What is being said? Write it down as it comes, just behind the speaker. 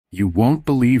You won't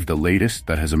believe the latest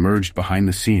that has emerged behind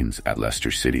the scenes at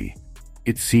Leicester City.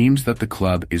 It seems that the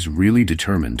club is really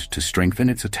determined to strengthen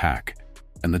its attack,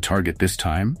 and the target this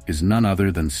time is none other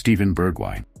than Steven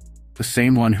Bergwijn, the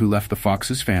same one who left the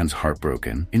Foxes fans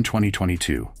heartbroken in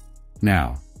 2022.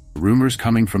 Now, rumors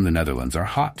coming from the Netherlands are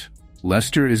hot.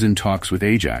 Leicester is in talks with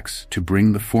Ajax to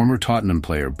bring the former Tottenham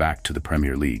player back to the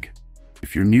Premier League.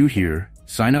 If you're new here,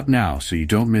 sign up now so you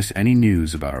don't miss any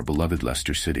news about our beloved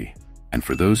Leicester City. And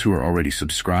for those who are already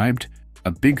subscribed,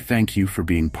 a big thank you for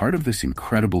being part of this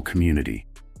incredible community.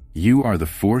 You are the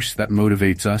force that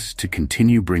motivates us to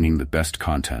continue bringing the best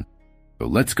content. So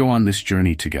let's go on this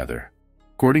journey together.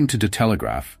 According to The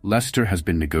Telegraph, Leicester has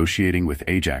been negotiating with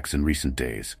Ajax in recent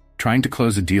days, trying to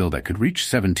close a deal that could reach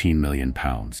 £17 million.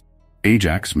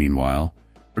 Ajax, meanwhile,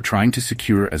 are trying to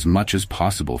secure as much as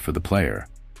possible for the player,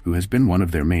 who has been one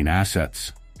of their main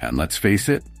assets, and let's face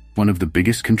it, one of the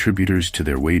biggest contributors to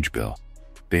their wage bill.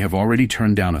 They have already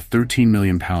turned down a £13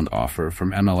 million offer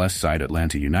from MLS side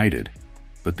Atlanta United,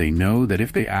 but they know that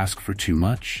if they ask for too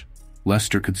much,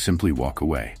 Leicester could simply walk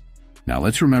away. Now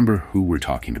let's remember who we're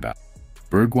talking about.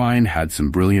 Bergwijn had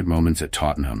some brilliant moments at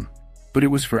Tottenham, but it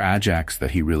was for Ajax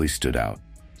that he really stood out,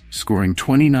 scoring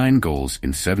 29 goals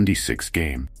in 76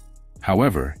 games.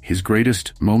 However, his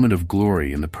greatest moment of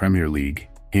glory in the Premier League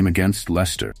came against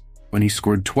Leicester, when he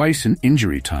scored twice in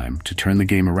injury time to turn the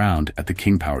game around at the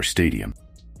King Power Stadium.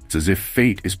 It's as if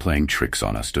fate is playing tricks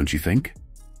on us, don't you think?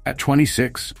 At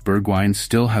 26, Bergwijn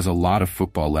still has a lot of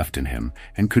football left in him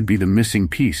and could be the missing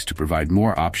piece to provide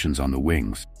more options on the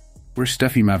wings, where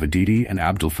Steffi Mavididi and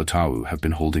Abdel Fattah have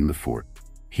been holding the fort.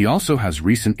 He also has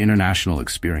recent international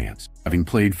experience, having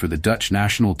played for the Dutch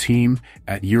national team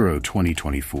at Euro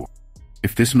 2024.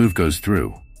 If this move goes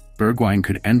through, Bergwijn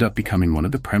could end up becoming one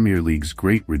of the Premier League's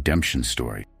great redemption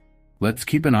stories. Let's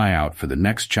keep an eye out for the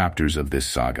next chapters of this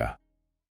saga.